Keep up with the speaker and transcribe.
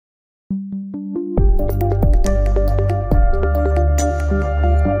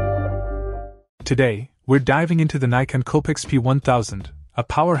Today, we're diving into the Nikon COOLPIX P1000, a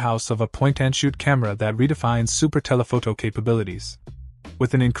powerhouse of a point-and-shoot camera that redefines super telephoto capabilities.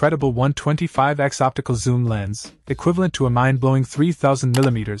 With an incredible 125x optical zoom lens, equivalent to a mind-blowing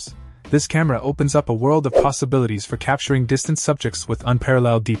 3000mm, this camera opens up a world of possibilities for capturing distant subjects with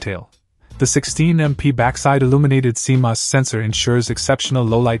unparalleled detail. The 16MP backside illuminated CMOS sensor ensures exceptional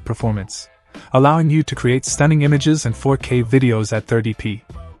low-light performance, allowing you to create stunning images and 4K videos at 30p.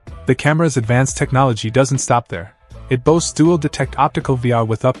 The camera's advanced technology doesn't stop there. It boasts dual-detect optical VR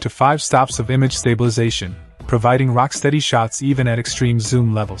with up to 5 stops of image stabilization, providing rock-steady shots even at extreme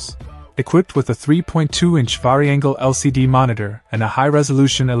zoom levels. Equipped with a 3.2-inch vari-angle LCD monitor and a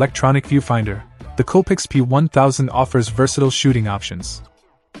high-resolution electronic viewfinder, the COOLPIX P1000 offers versatile shooting options.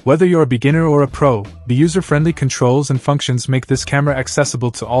 Whether you're a beginner or a pro, the user-friendly controls and functions make this camera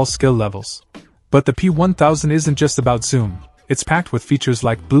accessible to all skill levels. But the P1000 isn't just about zoom. It's packed with features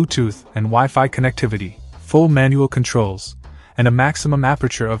like Bluetooth and Wi-Fi connectivity, full manual controls, and a maximum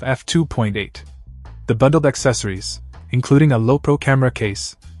aperture of f2.8. The bundled accessories, including a low-pro camera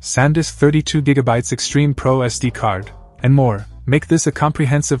case, SanDisk 32GB Extreme Pro SD card, and more, make this a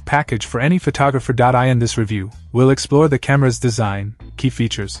comprehensive package for any photographer. In this review, we'll explore the camera's design, key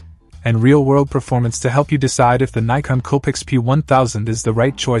features, and real-world performance to help you decide if the Nikon COOLPIX P1000 is the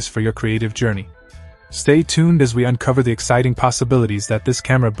right choice for your creative journey. Stay tuned as we uncover the exciting possibilities that this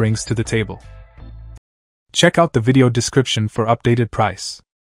camera brings to the table. Check out the video description for updated price.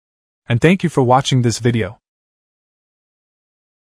 And thank you for watching this video.